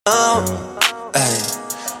Ay,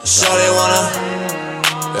 shawty wanna,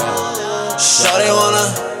 shawty wanna,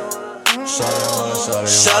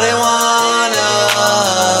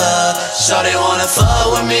 shawty wanna fuck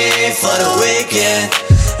with me for the weekend,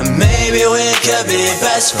 and maybe we could be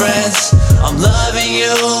best friends. I'm loving you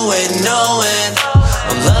with knowing,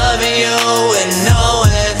 I'm loving you with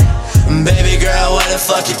knowing. Baby girl, where the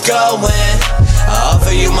fuck you going? I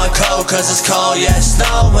offer you my coat cause it's cold, yeah it's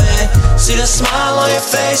snowing. See the smile on your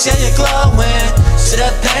face, yeah you're glowing. See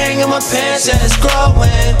that thing in my pants, yeah it's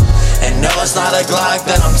growing. And no it's not a Glock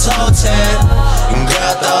that I'm toting.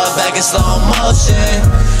 Girl throw it back in slow motion.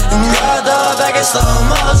 Girl throw it back in slow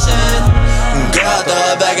motion. Girl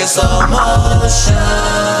throw it back in slow motion.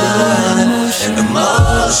 In the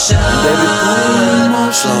motion, baby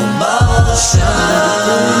boom, slow motion.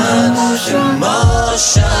 In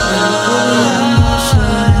motion.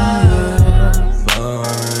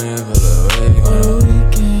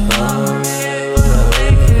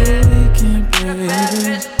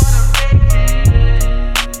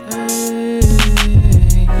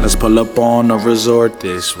 Let's pull up on a resort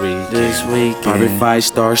this week. Private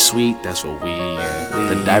 5-star suite, that's what we in.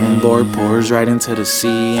 The diving board pours right into the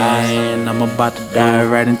sea, and I'm about to dive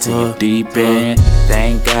right into your deep end.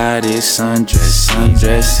 Thank God it's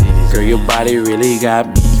sundress. Girl, your body really got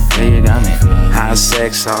me feeling. High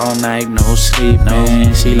sex all night, no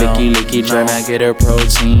sleeping. She licky, tryna get her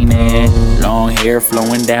protein in. Long hair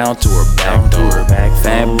flowing down to her back door.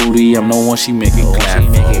 Fat booty, I'm the one she making clap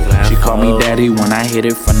for. She call me daddy when I hit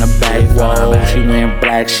it from the back wall. She went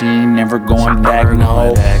black, she ain't never going back,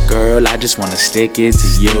 no. Girl, I just wanna stick it to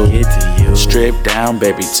you. Strip down,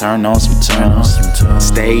 baby, turn on some tunes.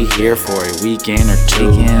 Stay here for a weekend or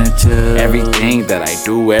two. Everything that I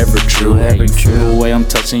do ever true. The way I'm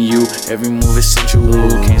touching you, every move is sensual.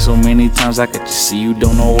 Came so many times I could just see you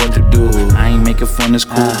don't know what to do. I ain't making fun, it's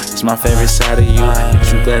cool. It's my favorite side of you. But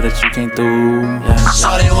you glad that you came through.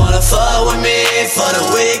 Shawty wanna fuck with me for the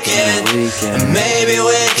weekend, and maybe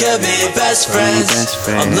we could be best friends.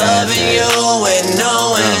 I'm loving you with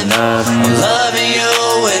knowing, I'm loving you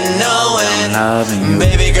with knowing.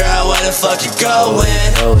 Baby girl, where the fuck you going?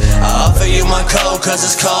 I offer you my coat cause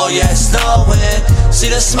it's cold, yeah it's snowing. See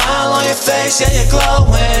the smile on your face, yeah you're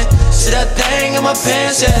glowing. See that thing in my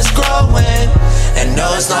pants, yeah it's growing. And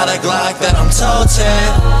no it's not a Glock that I'm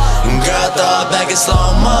toting. Girl throw it back in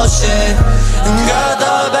slow motion. Girl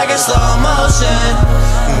throw it back in slow motion.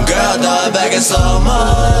 Girl throw it back in slow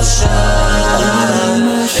motion.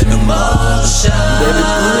 In the motion, baby,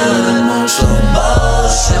 slow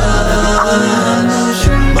motion.